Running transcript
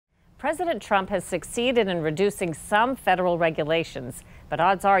President Trump has succeeded in reducing some federal regulations, but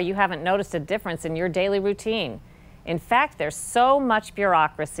odds are you haven't noticed a difference in your daily routine. In fact, there's so much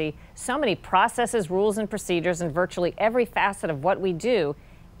bureaucracy, so many processes, rules, and procedures in virtually every facet of what we do,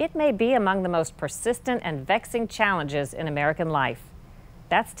 it may be among the most persistent and vexing challenges in American life.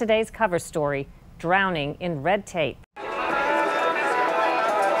 That's today's cover story, Drowning in Red Tape.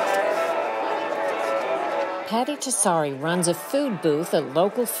 Patty Tassari runs a food booth at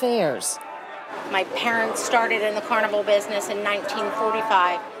local fairs. My parents started in the carnival business in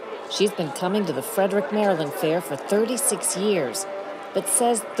 1945. She's been coming to the Frederick, Maryland Fair for 36 years, but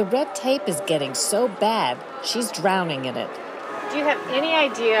says the red tape is getting so bad, she's drowning in it. Do you have any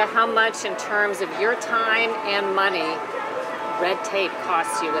idea how much in terms of your time and money red tape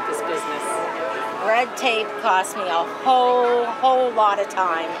costs you with this business? Red tape costs me a whole lot of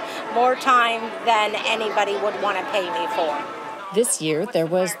time. More time than anybody would want to pay me for. This year, there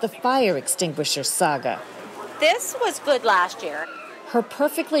was the fire extinguisher saga. This was good last year. Her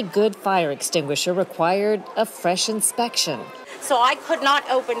perfectly good fire extinguisher required a fresh inspection. So I could not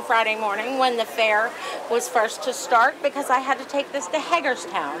open Friday morning when the fair was first to start because I had to take this to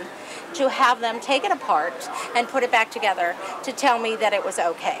Hagerstown to have them take it apart and put it back together to tell me that it was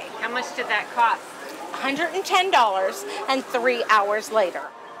okay. How much did that cost? $110 and 3 hours later.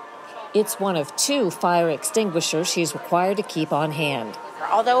 It's one of 2 fire extinguishers she's required to keep on hand.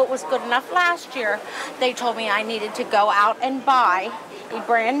 Although it was good enough last year, they told me I needed to go out and buy a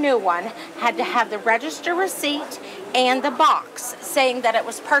brand new one, had to have the register receipt and the box saying that it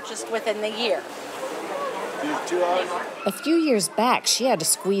was purchased within the year. A few years back, she had to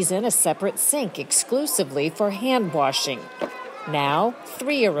squeeze in a separate sink exclusively for hand washing. Now,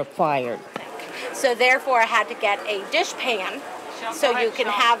 3 are required. So therefore, I had to get a dish pan so you can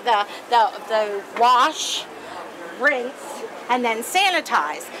have the wash, rinse, and then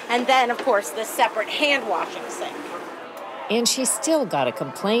sanitize. And then, of course, the separate hand washing sink. And she still got a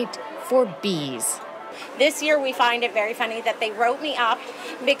complaint for bees. This year, we find it very funny that they wrote me up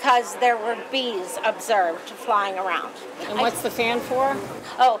because there were bees observed flying around. And what's the fan for?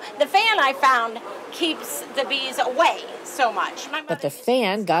 Oh, the fan I found keeps the bees away so much. But the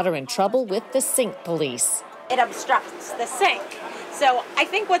fan got her in trouble with the sink police. It obstructs the sink. So I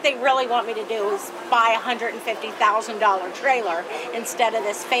think what they really want me to do is buy a $150,000 trailer instead of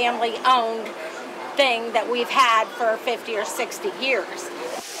this family-owned thing that we've had for 50 or 60 years.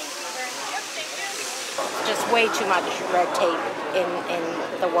 Just way too much red tape in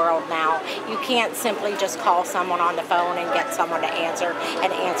the world now. You can't simply just call someone on the phone and get someone to answer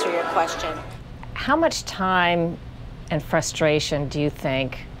your question. How much time and frustration do you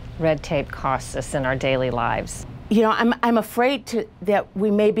think red tape costs us in our daily lives? You know, I'm afraid that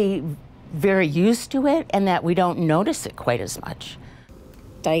we may be very used to it and that we don't notice it quite as much.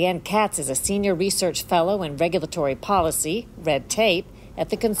 Diane Katz is a senior research fellow in regulatory policy, red tape, at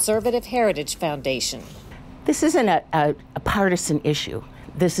the Conservative Heritage Foundation. This isn't a partisan issue.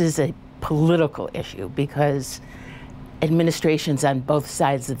 This is a political issue because administrations on both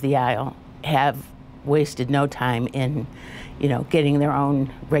sides of the aisle have wasted no time in, getting their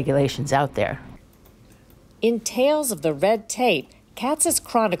own regulations out there. In Tales of the Red Tape, Katz has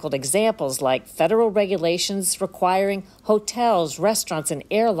chronicled examples like federal regulations requiring hotels, restaurants, and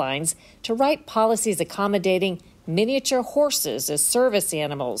airlines to write policies accommodating miniature horses as service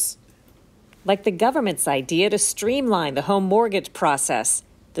animals. Like the government's idea to streamline the home mortgage process.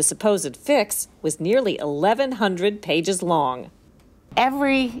 The supposed fix was nearly 1,100 pages long.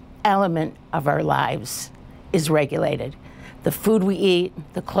 Every element of our lives is regulated. The food we eat,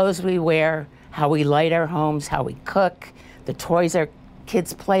 the clothes we wear, how we light our homes, how we cook, the toys our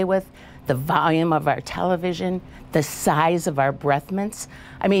kids play with, the volume of our television, the size of our breath mints.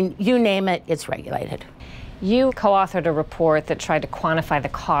 I mean, you name it, it's regulated. You co-authored a report that tried to quantify the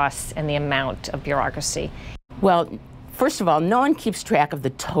costs and the amount of bureaucracy. Well, first of all, no one keeps track of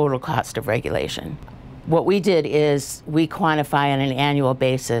the total cost of regulation. What we did is we quantify on an annual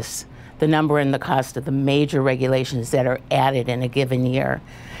basis the number and the cost of the major regulations that are added in a given year.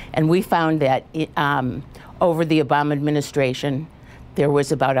 And we found that over the Obama administration, there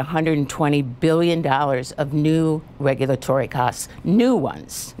was about $120 billion of new regulatory costs, new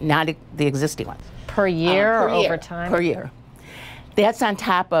ones, not the existing ones. Per year or over time? Per year. That's on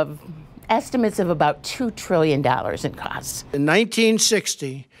top of estimates of about $2 trillion in costs. In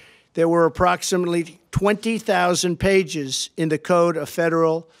 1960, there were approximately 20,000 pages in the Code of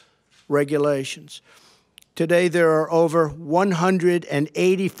Federal Regulations. Today, there are over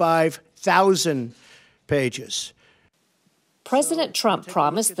 185,000 pages. President Trump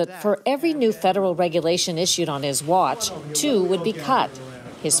promised that for every new federal regulation issued on his watch, 2 would be cut.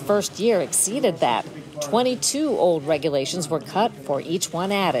 His first year exceeded that. 22 old regulations were cut for each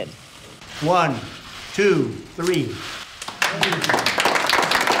one added. 1, 2, 3.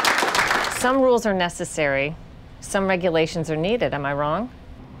 Some rules are necessary. Some regulations are needed. Am I wrong?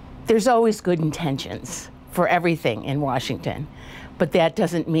 There's always good intentions for everything in Washington, but that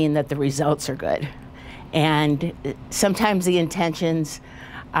doesn't mean that the results are good. And sometimes the intentions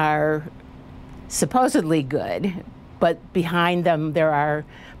are supposedly good, but behind them there are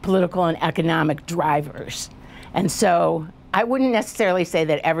political and economic drivers. And so I wouldn't necessarily say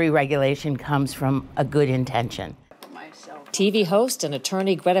that every regulation comes from a good intention. TV host and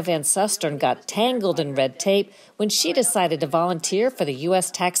attorney Greta Van Susteren got tangled in red tape when she decided to volunteer for the U.S.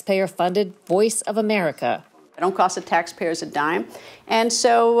 taxpayer-funded Voice of America. It don't cost the taxpayers a dime. And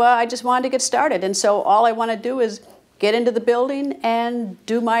so I just wanted to get started. And so all I want to do is get into the building and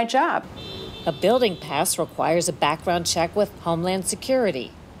do my job. A building pass requires a background check with Homeland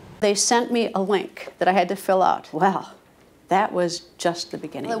Security. They sent me a link that I had to fill out. Well, that was just the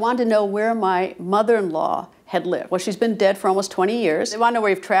beginning. I wanted to know where my mother-in-law had lived. Well, she's been dead for almost 20 years. They want to know where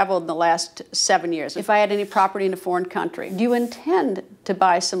you've traveled in the last 7 years. If I had any property in a foreign country. Do you intend to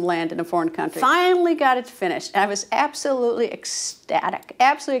buy some land in a foreign country? Finally got it finished. I was absolutely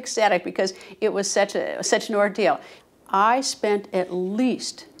ecstatic because it was such an ordeal. I spent at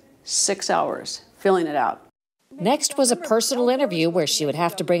least 6 hours filling it out. Next was a personal interview where she would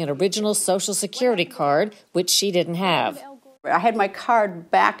have to bring an original Social Security card, which she didn't have. I had my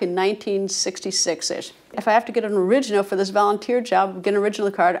card back in 1966-ish. If I have to get an original for this volunteer job, get an original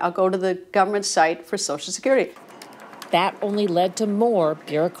card, I'll go to the government site for Social Security. That only led to more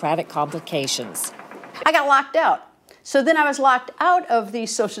bureaucratic complications. I got locked out. So then I was locked out of the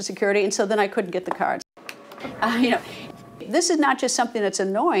Social Security, and so then I couldn't get the cards. This is not just something that's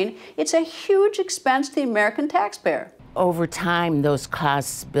annoying, it's a huge expense to the American taxpayer. Over time, those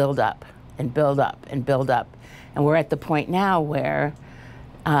costs build up and build up and build up. And we're at the point now where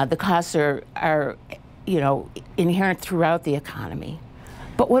the costs are inherent throughout the economy.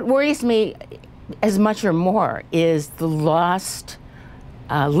 But what worries me as much or more is the lost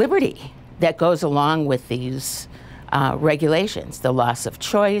liberty that goes along with these regulations, the loss of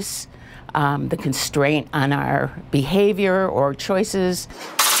choice, the constraint on our behavior or choices.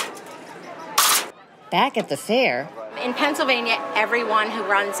 Back at the fair, in Pennsylvania, everyone who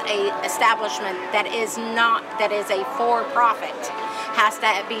runs an establishment that is a for-profit has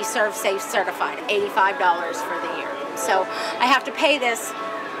to be ServSafe certified, $85 for the year. So I have to pay this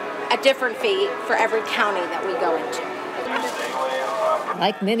a different fee for every county that we go into.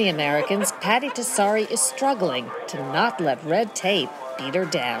 like many Americans, Patty Tessari is struggling to not let red tape beat her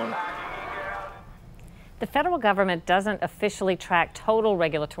down. The federal government doesn't officially track total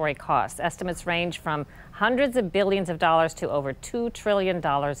regulatory costs. Estimates range from hundreds of billions of dollars to over $2 trillion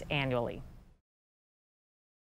annually.